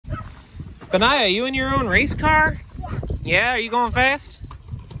Benaya, you in your own race car? Yeah, are you going fast?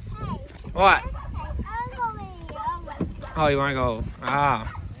 What? Oh, you want to go?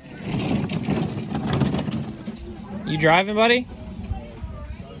 Ah. You driving, buddy?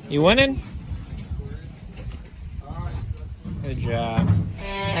 You winning? Good job.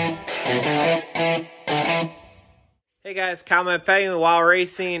 Hey guys, Comment Penguin while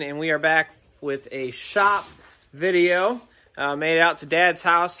racing, and we are back with a shop video. Made it out to Dad's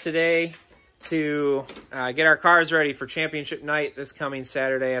house today to get our cars ready for championship night this coming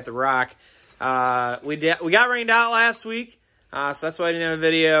Saturday at the Rock. We got rained out last week, so that's why I didn't have a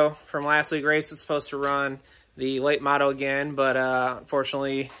video from last week's race. It's supposed to run the late model again, but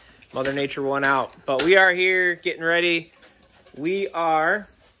unfortunately Mother Nature won out. But we are here getting ready. We are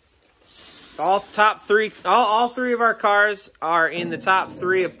all three of our cars are in the top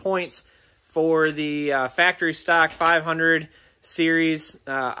 3 of points for the factory stock 500 series.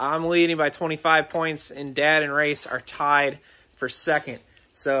 I'm leading by 25 points, and Dad and Race are tied for second.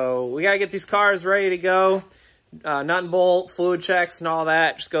 So we got to get these cars ready to go. Nut and bolt, fluid checks, and all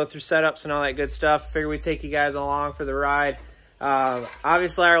that. Just go through setups and all that good stuff. Figure we'd take you guys along for the ride.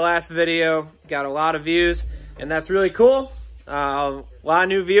 Obviously, our last video got a lot of views, and that's really cool. A lot of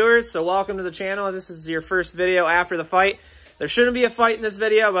new viewers, so welcome to the channel. This is your first video after the fight. There shouldn't be a fight in this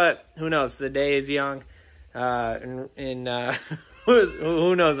video, but who knows? The day is young, and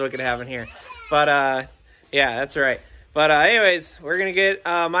who knows what could happen here. But yeah, that's right. But anyways, we're gonna get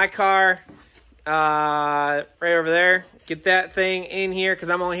my car right over there. Get that thing in here because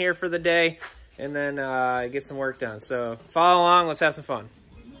I'm only here for the day, and then get some work done. So follow along. Let's have some fun.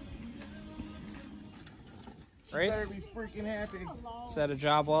 Race? Better be freaking happy. Is that a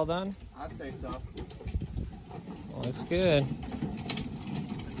job well done? I'd say so. Well, that's good.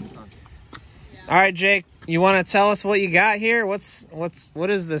 All right, Jake, you want to tell us what you got here? What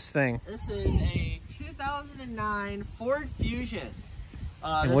is this thing? This is a 2009 Ford Fusion.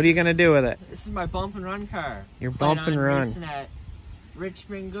 And what are you gonna do with it? This is my bump and run car. Your bump and run. Racing at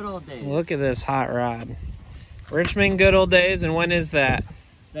Richmond good old days. Look at this hot rod. Richmond good old days, and when is that?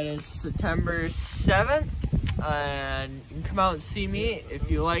 That is September 7th. And you can come out and see me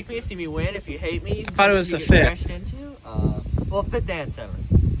if you like me, see me win. If you hate me, I thought it was the 5th. Well, 5th and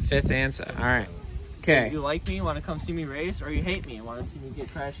 7th. 5th and 7th. All right. Okay. If you like me, want to come see me race, or you hate me and want to see me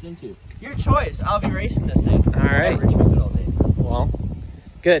get crashed into, your choice. I'll be racing this thing. All right. Richmond good old days. Well,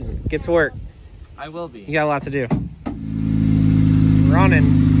 good. Get to work. I will be. You got a lot to do.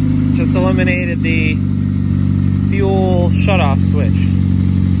 Running. Just eliminated the fuel shutoff switch.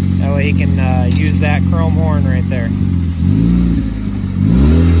 That way he can use that chrome horn right there.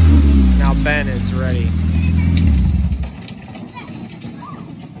 Now Ben is ready.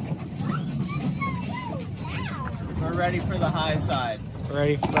 We're ready for the high side.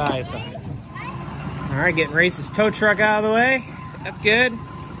 Ready for the high side. All right, getting Race's tow truck out of the way. That's good.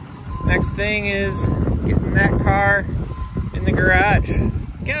 Next thing is getting that car in the garage.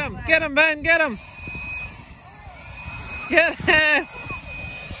 Get him, Ben, get him. Get him.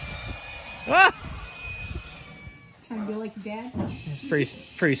 Ah! Trying to be like your dad? It's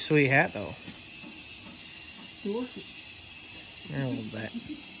pretty sweet hat though. A little bit.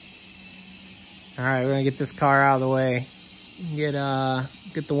 All right, we're gonna get this car out of the way. Get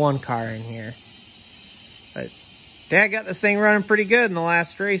the one car in here. But Dad got this thing running pretty good in the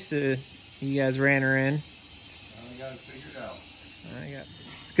last race you guys ran her in. I got it figured out.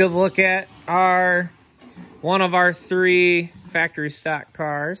 It's good to look at one of our 3 factory stock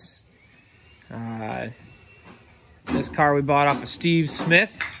cars. This car we bought off of Steve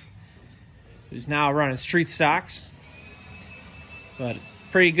Smith, who's now running street stocks. But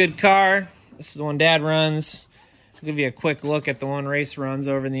pretty good car. This is the one Dad runs. I'll give you a quick look at the one Race runs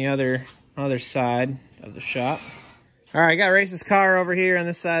over in the other side of the shop. All right, got Race's car over here on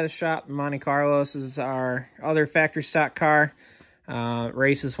this side of the shop. Monte Carlos is our other factory stock car.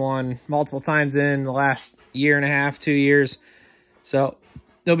 Race has won multiple times in the last year and a half, 2 years. So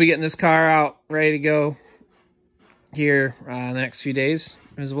they'll be getting this car out ready to go here in the next few days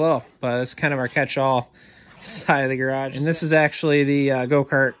as well. But it's kind of our catch-all side of the garage. And this is actually the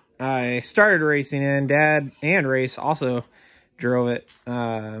go-kart I started racing in. Dad and Race also drove it.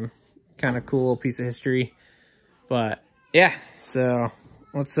 Kind of cool piece of history. But yeah, so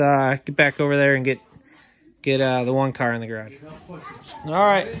let's get back over there and get the one car in the garage. All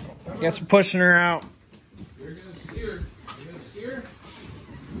right, guess we're pushing her out.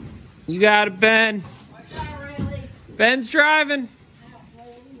 You got it, Ben. Ben's driving.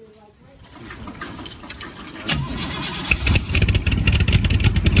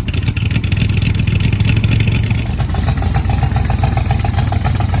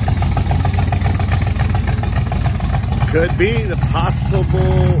 Could be the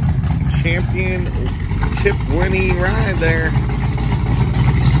possible championship winning ride there.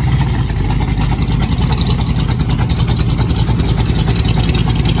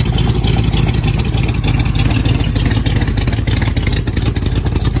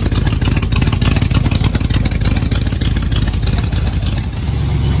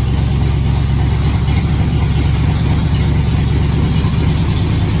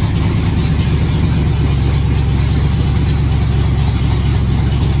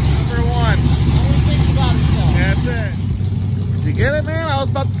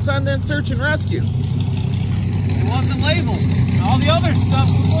 Send in search and rescue. It wasn't labeled. All the other stuff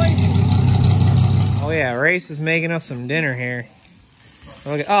was labeled. Oh yeah, Race is making us some dinner here.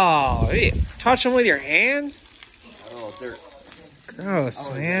 Look at, oh, you touch them with your hands? Oh, they're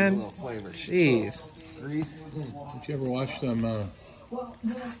gross, man. A little flavor. Jeez. Grease. Did you ever watch some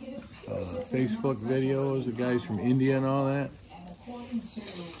Facebook videos of guys from India and all that?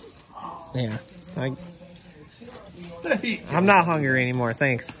 Yeah. I'm not hungry anymore,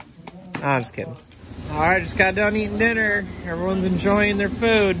 thanks. No, I'm just kidding. Alright, just got done eating dinner. Everyone's enjoying their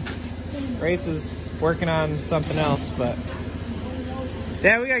food. Race is working on something else, but...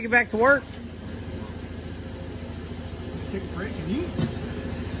 Dad, we gotta get back to work. Take a break and eat.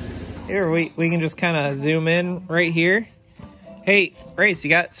 Here, we can just kind of zoom in right here. Hey, Race,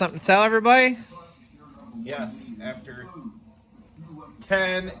 you got something to tell everybody? Yes, after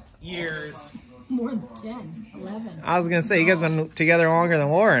 10 years... More than 10, 11. I was gonna say, you guys been together longer than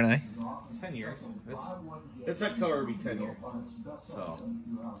Laura and I. 10 years. This October will be 10 years. So,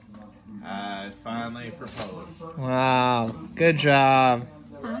 I finally proposed. Wow, good job.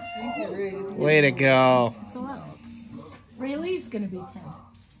 Huh? Way to go. So Rayleigh's gonna be 10.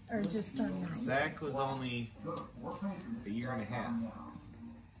 Or just turned 9. Zach was only a year and a half.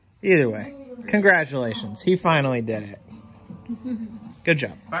 Either way, congratulations. He finally did it. Good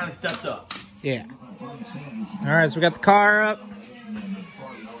job. Finally stepped up. Yeah. All right, so we got the car up.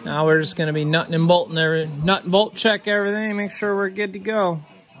 Now we're just gonna be nut and bolt check everything, make sure we're good to go.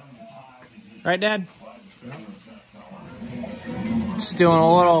 Right, Dad? Just doing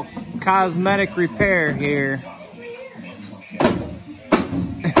a little cosmetic repair here.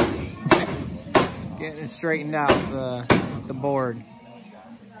 Getting it straightened out the board.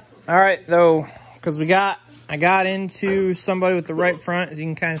 All right, though, because I got into somebody with the right front, as you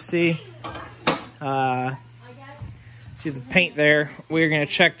can kind of see. See the paint there. We're gonna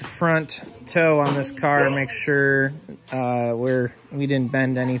check the front toe on this car, make sure we didn't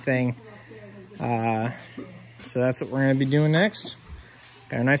bend anything. So that's what we're gonna be doing next.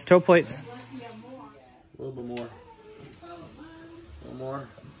 Got our nice toe plates. A little bit more. One more.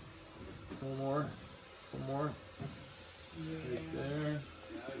 One more. One more. Right there.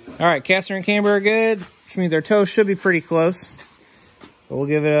 All right, caster and camber are good, which means our toes should be pretty close. But we'll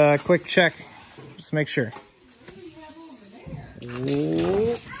give it a quick check just to make sure.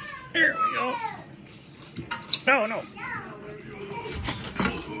 Ooh, there we go. No, no.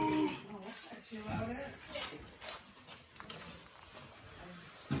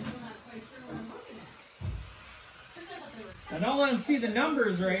 I don't let them see the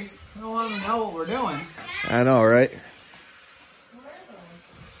numbers, Race. I don't want them to know what we're doing. I know, right?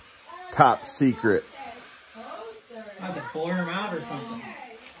 Top secret. I have to blur them out or something.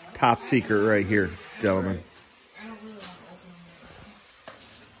 Top secret right here, gentlemen.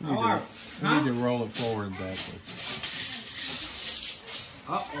 You need to roll it forward backwards.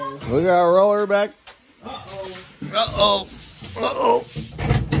 Uh-oh. We got a roller back. Uh-oh. Uh-oh. Uh-oh.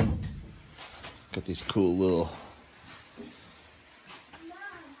 Got these cool little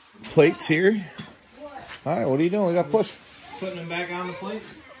plates here. All right, what are you doing? We got push. Putting them back on the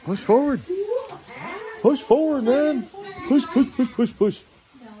plates. Push forward. Push forward, man. Push, push, push, push, push.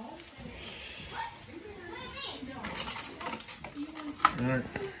 All right.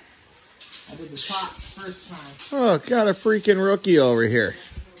 I did the top first time. Oh, got a freaking rookie over here.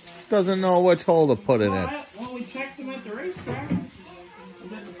 Doesn't know which hole to put it in. Well, we checked them at the racetrack. We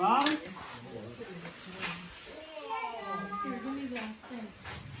did the bottom.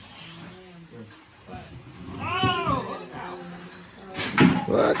 Oh!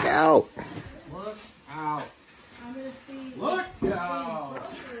 Look out. Look out. Look out.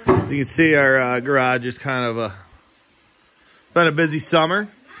 So you can see our garage is kind of been a busy summer.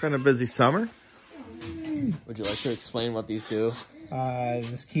 Would you like to explain what these do?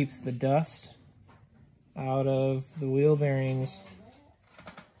 This keeps the dust out of the wheel bearings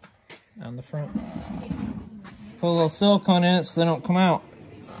on the front. Put a little silicone in it so they don't come out.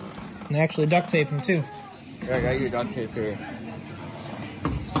 And actually duct tape them too. Yeah, I got your duct tape here.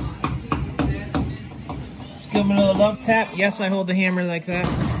 Just give them a little love tap. Yes, I hold the hammer like that.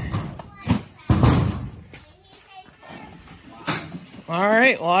 All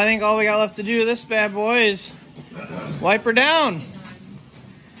right, well, I think all we got left to do to this bad boy is wipe her down.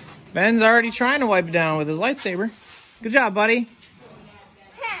 Ben's already trying to wipe it down with his lightsaber. Good job, buddy.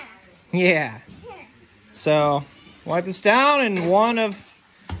 Yeah. So, wipe this down, and one of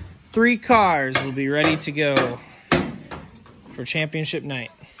 3 cars will be ready to go for championship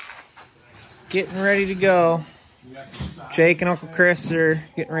night. Getting ready to go. Jake and Uncle Chris are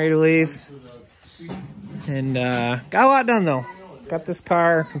getting ready to leave. And got a lot done, though. Got this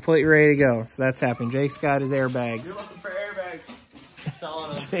car completely ready to go. So that's happening. Jake's got his airbags. You're looking for airbags.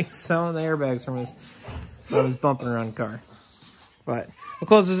 Selling them. Jake's selling the airbags from his bumping around the car. But we'll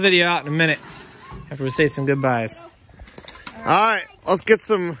close this video out in a minute after we say some goodbyes. All right, let's get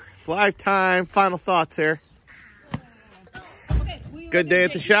some lifetime final thoughts here. Good day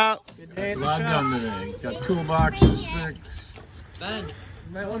at the shop. Good day at A the lot shop. done today. Got toolboxes fixed. Ben.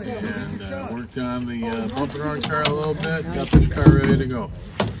 And worked on the bumper around car a little bit. Got this car ready to go.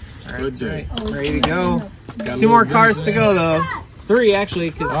 Good day. Ready to go. Got a 2 more little cars to go, though. 3, actually,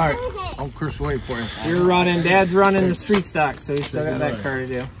 All because right, I'll Chris wait for you. you're running. Dad's running the street stock, so he's still got that car to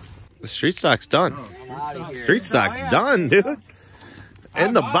do. The street stock's done. Out of here. Street stock's done, dude.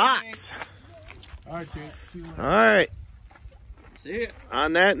 In the box. All right, Jake. All right. See ya.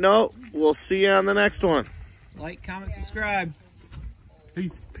 On that note, we'll see you on the next one. Like, comment, subscribe.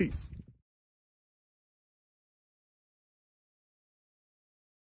 Peace. Peace.